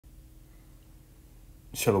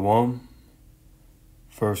Shalom.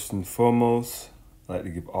 First and foremost, I'd like to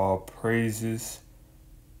give all praises,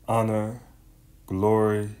 honor,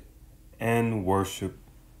 glory, and worship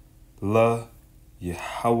La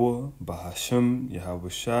Yahweh Bahashim Yahweh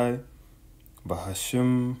Shai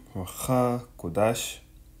Bahashim Racha Kodash.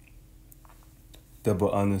 Double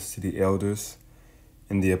honors to the elders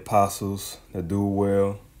and the apostles that do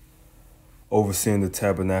well, overseeing the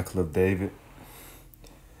tabernacle of David,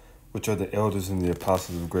 which are the elders and the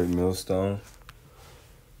apostles of Great Millstone.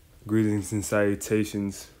 Greetings and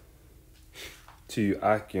salutations to you,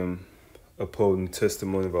 Akim, upholding the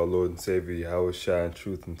testimony of our Lord and Savior Yahweh Shai in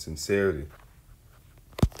truth and sincerity.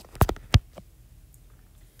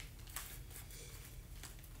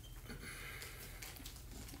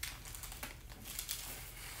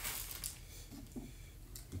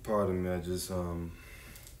 Pardon me, I just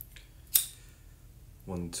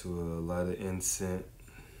wanted to light an incense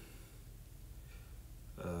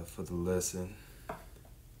for the lesson.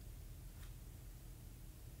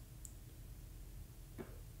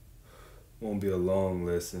 Won't be a long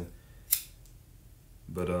lesson,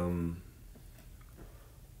 but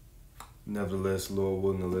nevertheless, Lord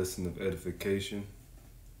willing, a lesson of edification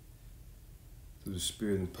through the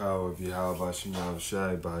spirit and power of Yahweh Bashim Yahweh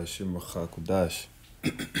Shai Bahashim Racha Kodash.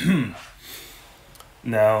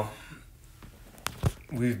 Now,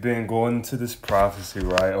 we've been going into this prophecy,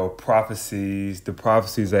 right? Or prophecies. The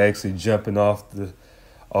prophecies are actually jumping off the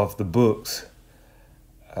books.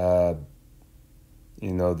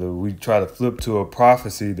 We try to flip to a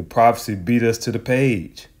prophecy. The prophecy beat us to the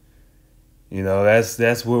page.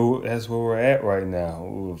 That's where we're at right now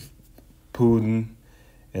with Putin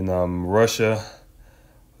and Russia,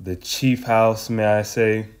 the chief house, may I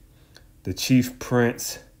say, the chief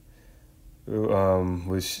prince,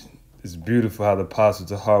 which is beautiful how the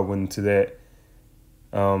apostles of heart went into that.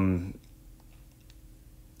 I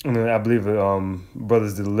believe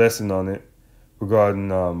brothers did a lesson on it regarding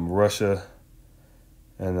Russia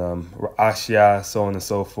and Asia, so on and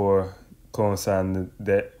so forth, coinciding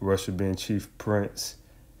that Russia being chief prince,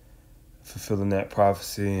 fulfilling that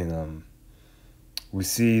prophecy. And we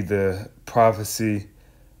see the prophecy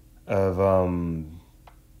of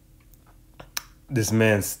this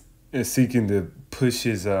man seeking to push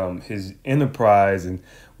his enterprise, and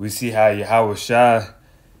we see how Yahweh Shai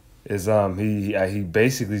is he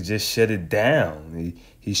basically just shut it down.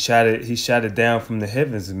 He shot it down from the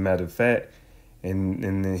heavens, as a matter of fact. And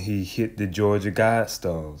then he hit the Georgia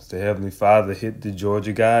Guidestones. The Heavenly Father hit the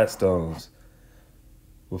Georgia Guidestones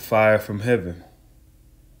with fire from heaven.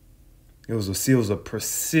 It was a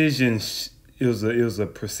precision. It was a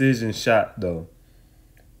precision shot, though.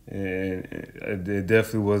 And it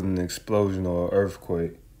definitely wasn't an explosion or an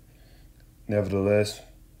earthquake. Nevertheless,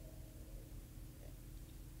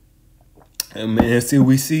 and man,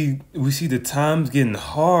 we see the times getting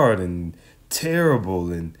hard and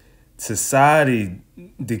terrible, and society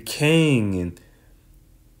decaying,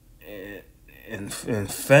 and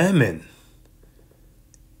famine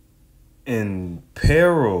and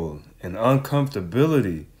peril and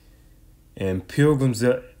uncomfortability and pilgrims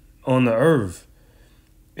on the earth,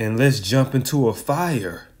 and let's jump into a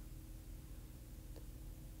fire.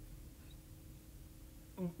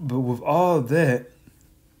 But with all that,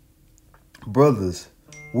 brothers,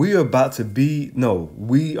 we are about to be in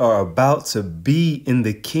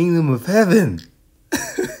the kingdom of heaven.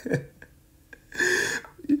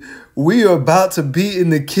 We are about to be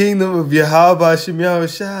in the kingdom of Yahweh Bashim Yahweh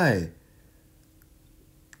Shai.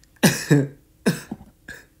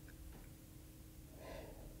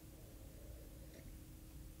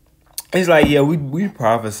 It's like, yeah, we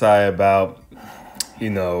prophesy about,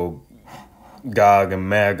 Gog and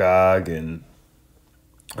Magog and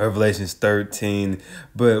Revelations 13,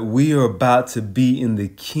 but we are about to be in the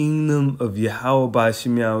kingdom of Yahweh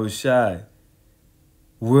Bashim Yahweh Shai.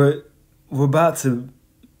 We're about to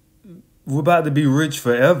be rich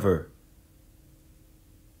forever.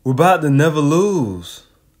 We're about to never lose.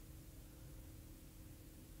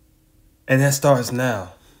 And that starts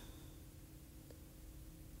now.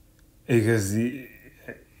 Because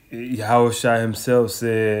Yahweh Shai himself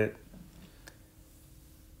said,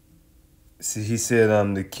 he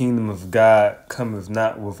said, the kingdom of God cometh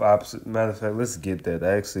not with opposite. Matter of fact, let's get that.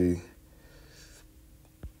 Let's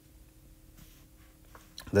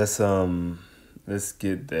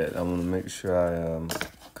get that. I want to make sure I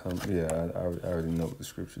I already know what the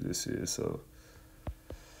scripture this is, so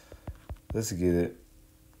let's get it.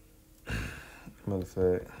 Matter of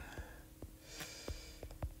fact,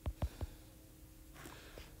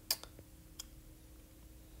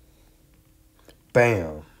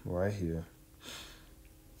 bam, right here.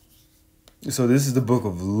 So this is the book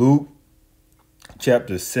of Luke,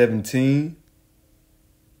 chapter 17.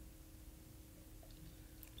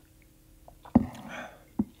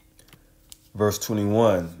 Verse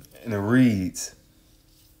 21. And it reads,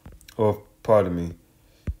 or pardon me,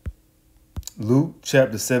 Luke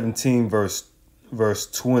chapter 17, verse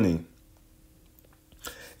 20.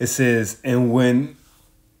 It says, and when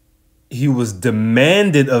he was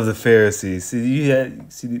demanded of the Pharisees.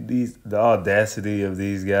 The audacity of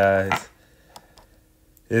these guys.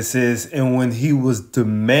 It says, and when he was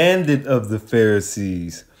demanded of the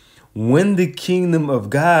Pharisees, when the kingdom of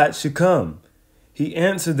God should come, he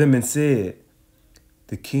answered them and said,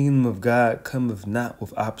 the kingdom of God cometh not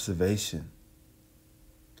with observation.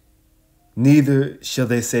 Neither shall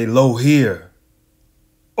they say, lo here,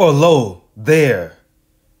 or lo there.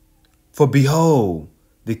 For behold,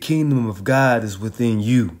 the kingdom of God is within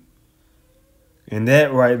you. And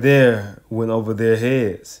that right there went over their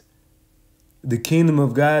heads. The kingdom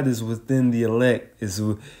of God is within the elect.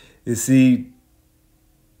 The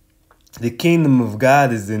kingdom of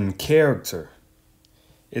God is in character.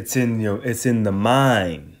 It's in the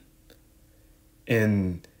mind.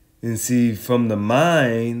 And see, from the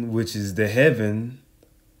mind, which is the heaven,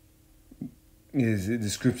 is the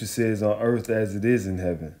scripture says on earth as it is in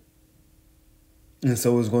heaven. And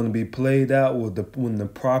so it's going to be played out when the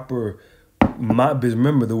proper,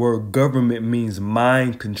 remember the word government means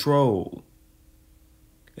mind control.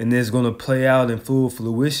 And it's going to play out in full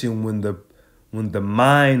fruition when the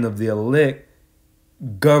mind of the elect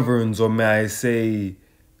governs, or may I say,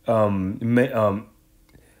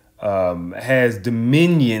 has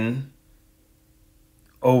dominion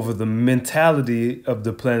over the mentality of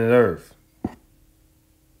the planet Earth.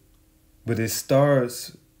 But it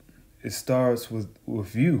starts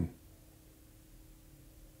with you.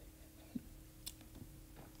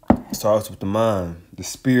 It starts with the mind, the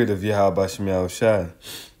spirit of Yahweh Bashem Yahushai.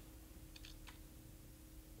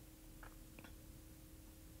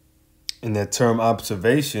 And that term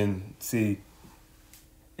observation, see,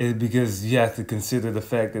 is because you have to consider the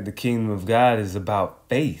fact that the kingdom of God is about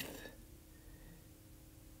faith.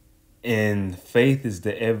 And faith is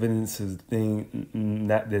the evidence of the thing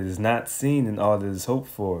that is not seen and all that is hoped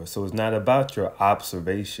for. So it's not about your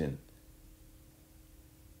observation.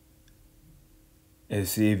 And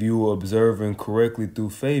see, if you were observing correctly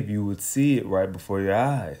through faith, you would see it right before your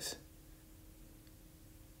eyes.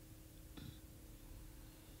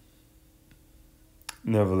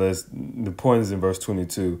 Nevertheless, the point is in verse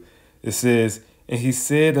 22. It says, and he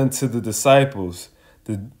said unto the disciples,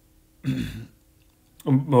 the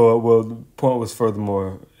point was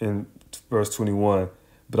furthermore in verse 21,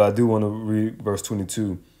 but I do want to read verse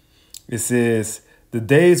 22. It says, the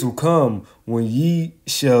days will come when ye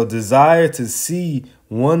shall desire to see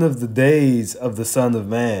one of the days of the Son of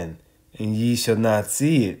Man, and ye shall not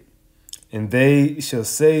see it. And they shall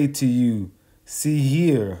say to you, see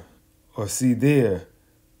here, or see there.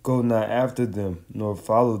 Go not after them, nor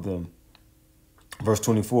follow them. Verse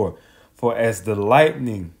 24, for as the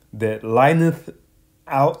lightning that lighteneth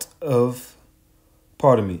out of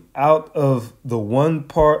the one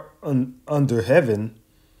part under heaven,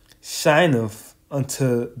 shineth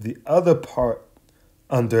unto the other part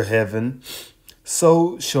under heaven,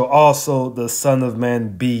 so shall also the Son of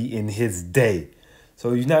Man be in his day.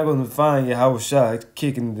 So you're not going to find Yahweh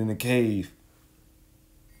kicking in the cave.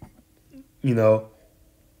 You know,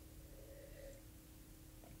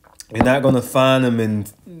 you're not going to find him in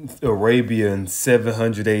Arabia in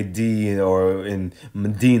 700 AD or in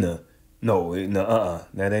Medina. No,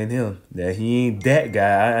 that ain't him. He ain't that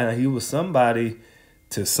guy. He was somebody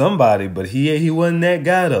to somebody, but he wasn't that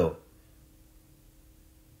guy though.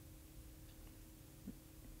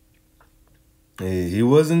 He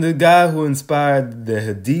wasn't the guy who inspired the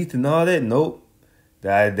Hadith and all that. Nope.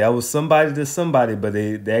 That was somebody to somebody, but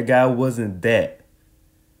that guy wasn't that.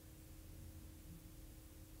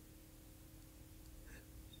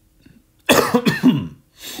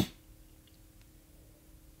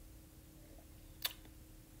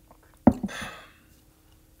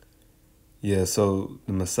 Yeah, so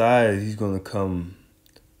the Messiah, he's going to come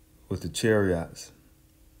with the chariots.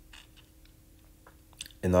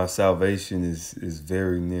 And our salvation is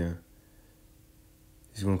very near.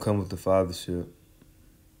 He's going to come with the fathership.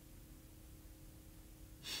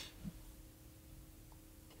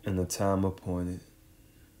 And the time appointed.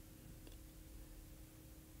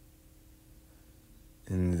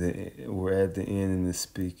 And we're at the end in the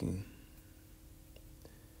speaking.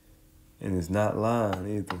 And it's not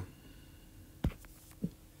lying either.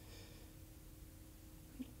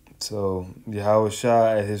 So Yahweh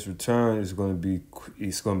Shai at his return is going to be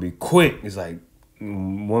quick. It's like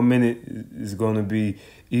 1 minute is going to be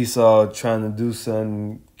Esau trying to do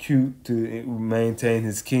something cute to maintain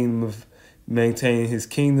his kingdom.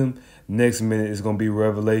 Next minute is going to be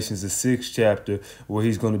Revelations, the 6th chapter, where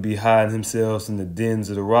he's going to be hiding himself in the dens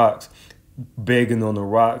of the rocks, begging on the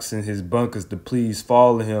rocks in his bunkers to please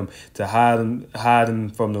follow him, to hide him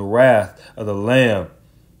from the wrath of the Lamb.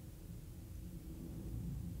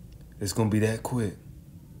 It's going to be that quick.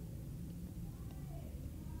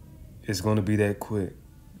 It's going to be that quick.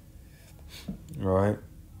 All right.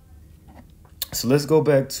 So let's go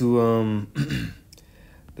back to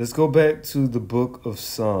the book of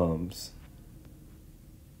Psalms.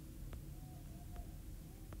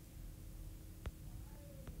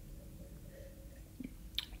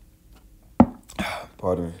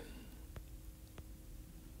 Pardon me.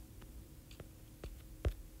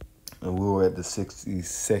 And we were at the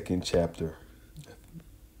 62nd chapter,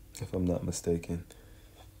 if I'm not mistaken.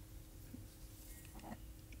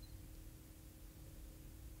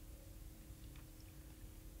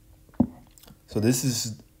 So this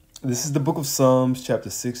is the book of Psalms, chapter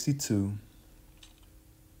 62.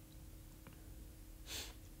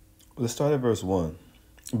 Let's start at verse 1,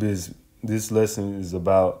 because this lesson is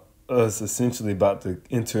about us essentially about to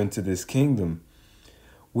enter into this kingdom.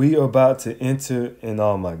 We are about to enter, and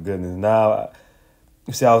oh my goodness. Now,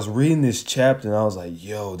 see, I was reading this chapter and I was like,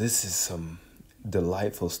 yo, this is some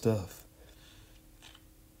delightful stuff.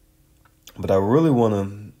 But I really want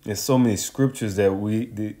to, there's so many scriptures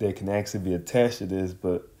that can actually be attached to this,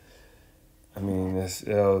 but I mean,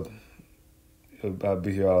 I'll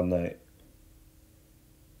be here all night.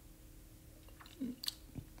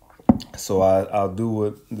 So I'll do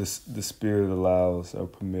what the Spirit allows or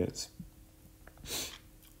permits.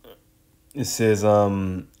 It says,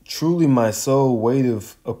 truly my soul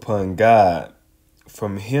waiteth upon God.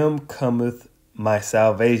 From him cometh my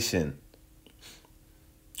salvation.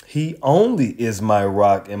 He only is my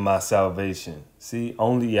rock and my salvation. See,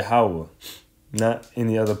 only Yahweh, not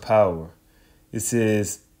any other power. It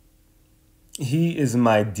says, he is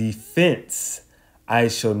my defense. I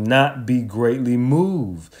shall not be greatly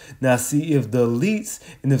moved. Now, see, if the elites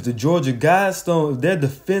and if the Georgia Guidestones, if their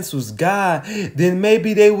defense was God, then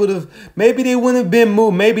maybe they wouldn't have been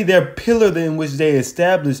moved. Maybe their pillar in which they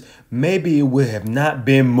established, maybe it would have not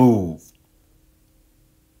been moved.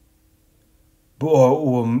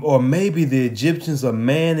 Or maybe the Egyptians are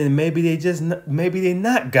man, and maybe they're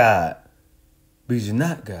not God, because you're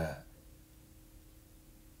not God.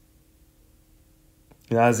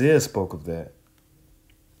 And Isaiah spoke of that.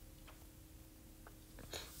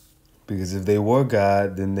 Because if they were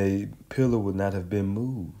God, then the pillar would not have been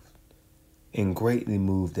moved, and greatly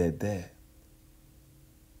moved at that.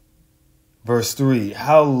 Verse 3,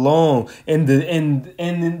 how long, and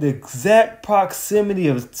in the exact proximity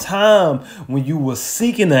of time when you were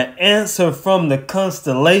seeking an answer from the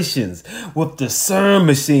constellations with the CERN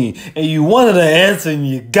machine, and you wanted an answer and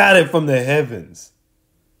you got it from the heavens.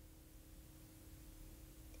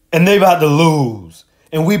 And they about to lose,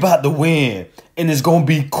 and we about to win, and it's going to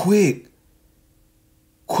be quick.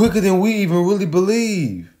 Quicker than we even really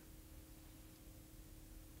believe.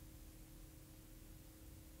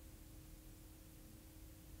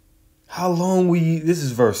 How long will ye, this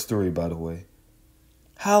is verse 3, by the way.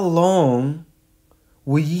 How long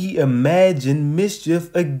will ye imagine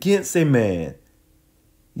mischief against a man?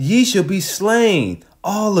 Ye shall be slain,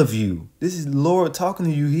 all of you. This is the Lord talking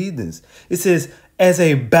to you heathens. It says, as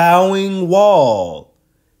a bowing wall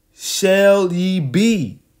shall ye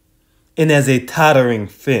be, and as a tottering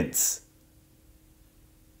fence.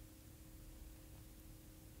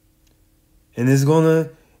 And it's gonna,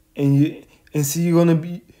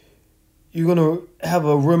 you're gonna have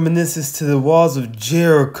a reminiscence to the walls of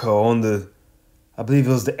Jericho on I believe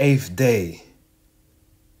it was the 8th day.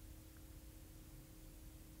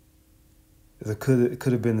 It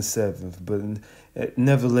could have been the 7th, but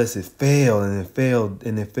nevertheless it failed,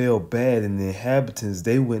 and it failed bad, and the inhabitants,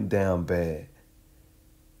 they went down bad.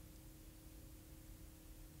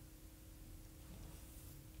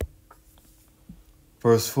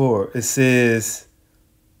 Verse 4, it says,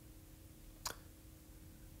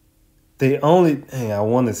 I want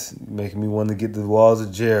to make me want to get the walls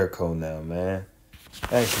of Jericho now, man.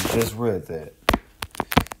 I actually just read that.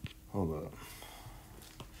 Hold up.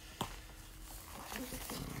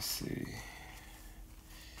 Let me see.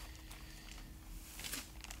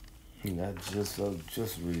 I was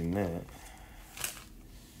just reading that.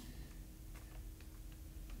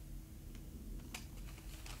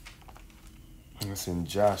 It's in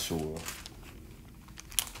Joshua.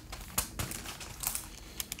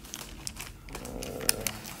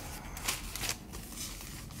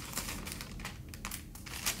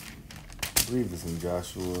 believe it's in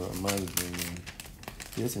Joshua. It might have been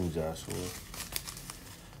it's in Joshua.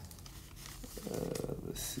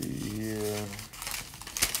 Let's see here.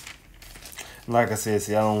 Like I said,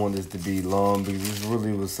 see, I don't want this to be long because this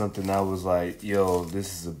really was something I was like, yo,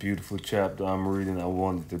 this is a beautiful chapter I'm reading. I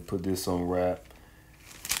wanted to put this on wrap.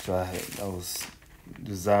 So I was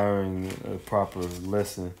desiring a proper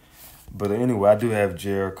lesson. But anyway, I do have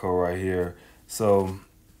Jericho right here. So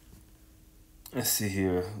let's see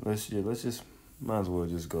here. Let's just might as well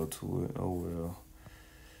just go to it.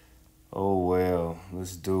 Oh well.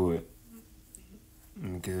 Let's do it.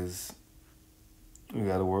 Because we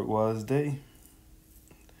gotta work while it's day.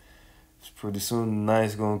 It's pretty soon the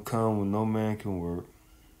night's gonna come when no man can work.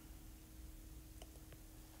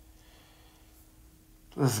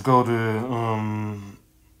 Let's go to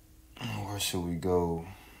where should we go?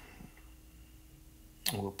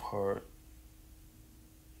 What part?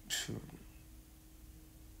 Let's see.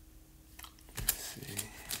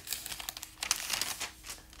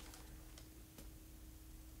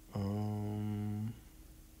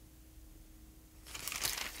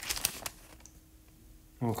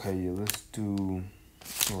 Okay, yeah, let's do.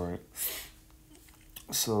 All right.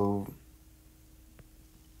 So.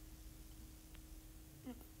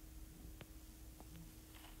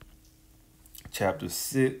 Chapter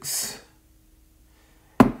 6.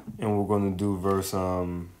 And we're going to do verse,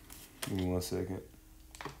 give me 1 second.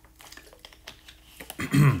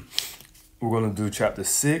 We're going to do chapter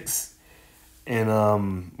 6. And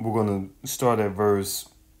we're going to start at verse.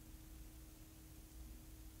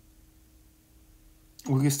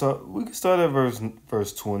 We can start at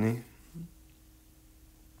verse 20.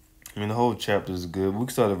 I mean, the whole chapter is good. We can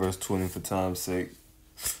start at verse 20 for time's sake.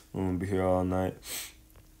 I'm going to be here all night.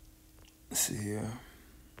 Let's see here.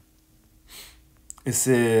 It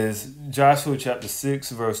says, Joshua chapter 6,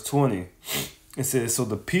 verse 20. It says, so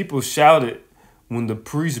the people shouted when the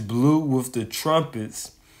priest blew with the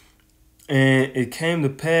trumpets. And it came to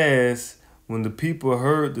pass when the people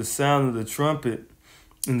heard the sound of the trumpet,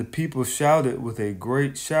 and the people shouted with a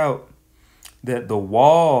great shout, that the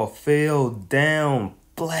wall fell down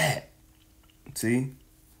flat. See?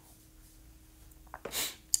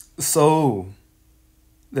 So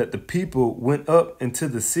that the people went up into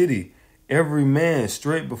the city, every man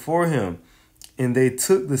straight before him, and they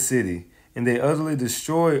took the city, and they utterly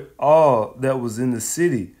destroyed all that was in the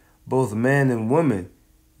city, both man and woman,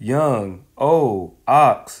 young, old,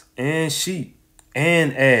 ox, and sheep,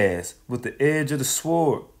 and ass, with the edge of the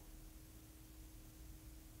sword.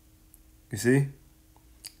 You see?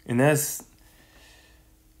 And that's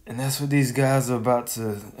what these guys are about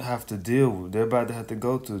to have to deal with. They're about to have to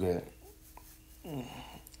go through that.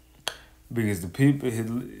 Because the people,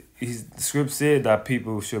 the script said that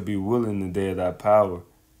people shall be willing the day of thy power.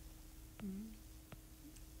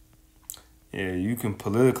 Yeah, you can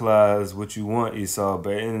politicalize what you want, Esau,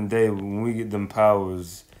 but at the end of the day, when we get them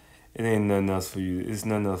powers, it ain't nothing else for you. It's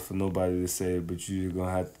nothing else for nobody to say, but you're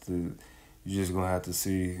just gonna have to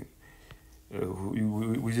see.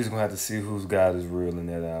 We just gonna have to see whose God is real in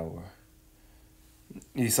that hour.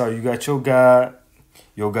 Esau, you got your God.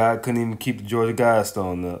 Your God couldn't even keep the Georgia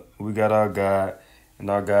Guidestone up. We got our God, and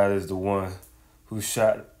our God is the one who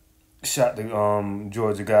shot the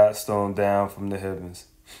Georgia Guidestone down from the heavens.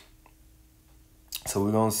 So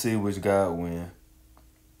we're gonna see which God win.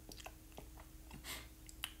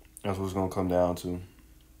 That's what it's gonna come down to.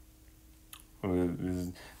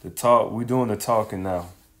 The talk, we doing the talking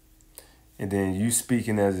now. And then you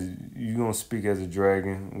gonna speak as a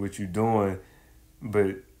dragon, what you doing,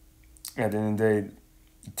 but at the end of the day,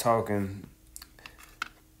 talking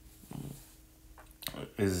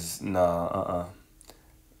is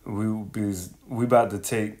we about to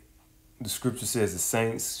take. The scripture says the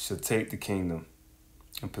saints shall take the kingdom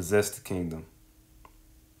and possess the kingdom.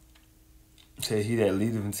 Say he that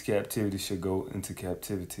leadeth into captivity shall go into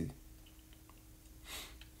captivity.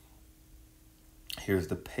 Here's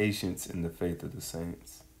the patience in the faith of the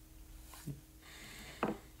saints.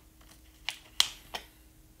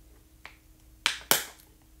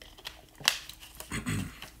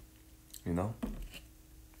 You know?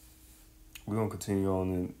 We're going to continue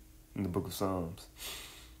on in the book of Psalms.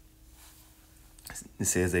 It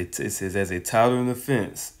says as a tottering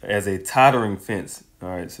fence. All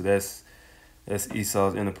right, so that's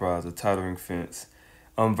Esau's enterprise, a tottering fence.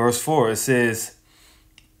 Verse 4, it says,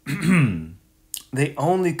 they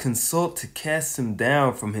only consult to cast him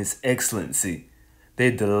down from his excellency.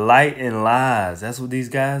 They delight in lies. That's what these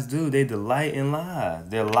guys do. They delight in lies.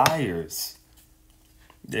 They're liars.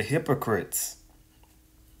 They're hypocrites.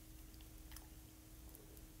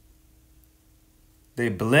 They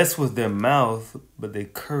bless with their mouth, but they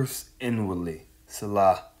curse inwardly.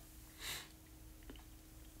 Salah.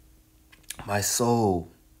 My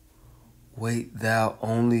soul, wait thou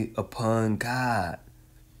only upon God,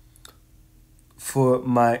 for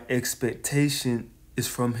my expectation is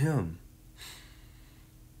from him.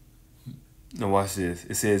 Now watch this.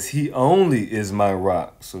 It says, he only is my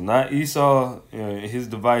rock. So not Esau and his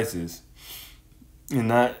devices, and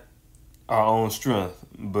not our own strength,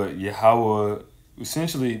 but Yahweh,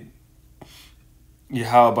 essentially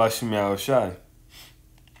Yahweh Bashem Yahushai.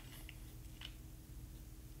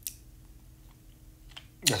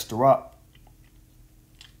 That's the rock.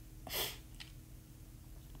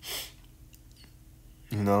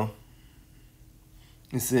 You know?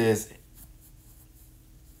 It says,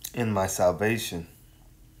 in my salvation,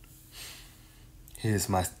 it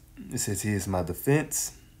says, he is my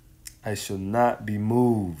defense. I shall not be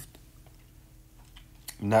moved.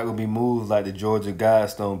 I'm not going to be moved like the Georgia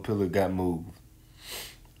Guidestone pillar got moved.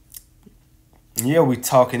 Yeah, we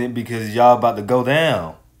talking it because y'all about to go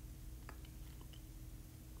down.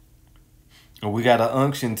 And we got an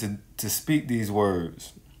unction to speak these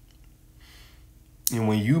words. And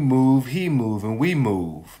when you move, he move, and we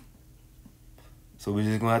move. So we're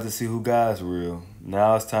just going to have to see who God's real.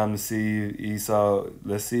 Now it's time to see Esau.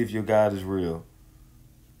 Let's see if your God is real.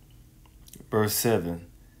 Verse 7.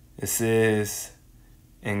 It says,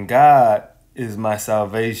 and God is my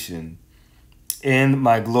salvation and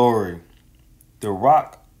my glory, the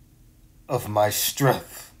rock of my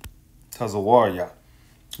strength. Tells a warrior,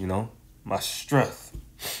 you know, my strength.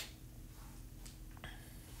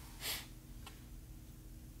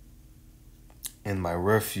 And my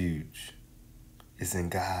refuge is in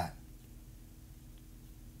God.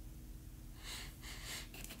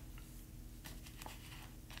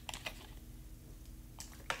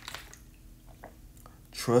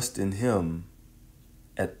 Trust in him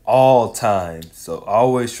at all times. So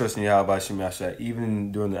always trust in Yahweh Bashem Yahushua,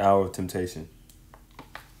 even during the hour of temptation.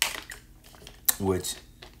 Which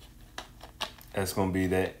that's going to be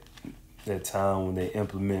that time when they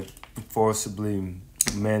implement, forcibly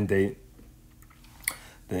mandate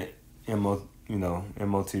the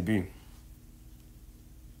MOTB.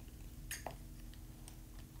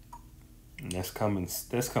 And that's coming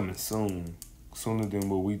soon. Sooner than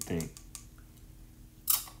what we think.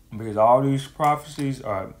 Because all these prophecies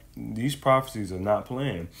are not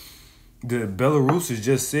playing. The Belarus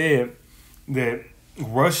just said that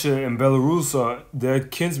Russia and Belarus are their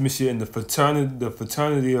kinsmanship, and the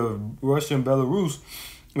fraternity of Russia and Belarus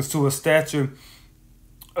is to a stature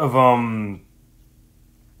of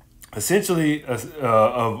essentially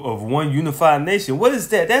of one unified nation. What is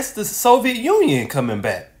that? That's the Soviet Union coming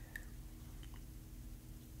back.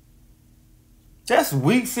 That's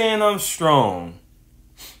weak saying I'm strong.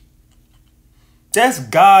 That's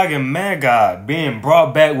Gog and Magog being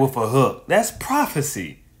brought back with a hook. That's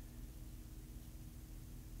prophecy.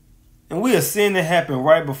 And we are seeing it happen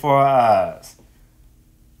right before our eyes.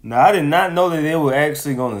 Now, I did not know that they were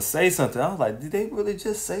actually going to say something. I was like, did they really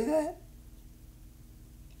just say that?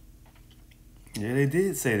 Yeah, they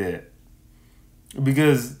did say that.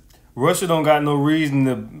 Because Russia don't got no reason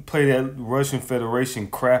to play that Russian Federation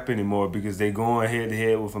crap anymore, because they going head to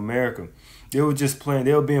head with America. They were just playing.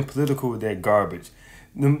 They were being political with that garbage.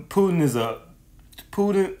 Putin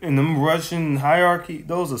and them Russian hierarchy,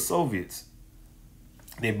 those are Soviets.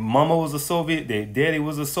 Their mama was a Soviet. Their daddy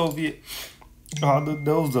was a Soviet.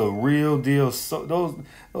 Those are real deal.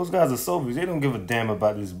 Those guys are Soviets. They don't give a damn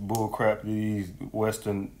about this bull crap that these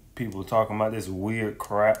Western people are talking about. This weird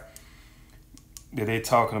crap that they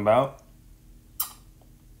talking about.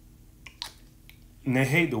 And they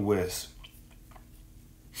hate the West.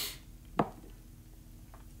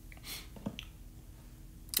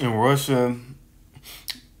 And Russia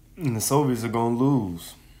and the Soviets are going to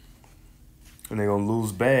lose. And they're going to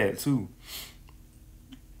lose bad, too.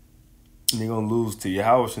 And they're going to lose to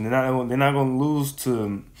Yahweh. And they're not going to lose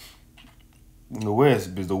to the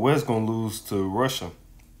West, because the West going to lose to Russia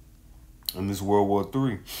in this World War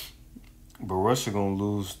III. But Russia going to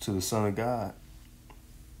lose to the Son of God.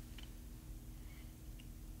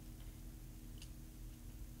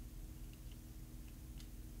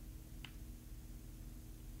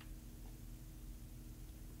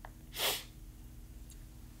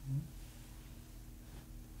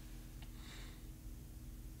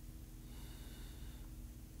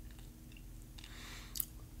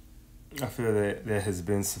 I feel that has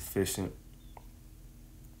been sufficient.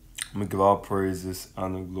 I'm going to give all praises,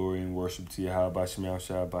 honor, glory, and worship to Yahweh, Bashem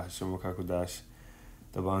Yahushua, Bashem Rakakodash,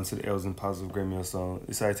 the bond to the elders and positive great meal song.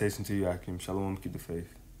 A citation to you, Akim. Shalom, keep the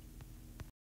faith.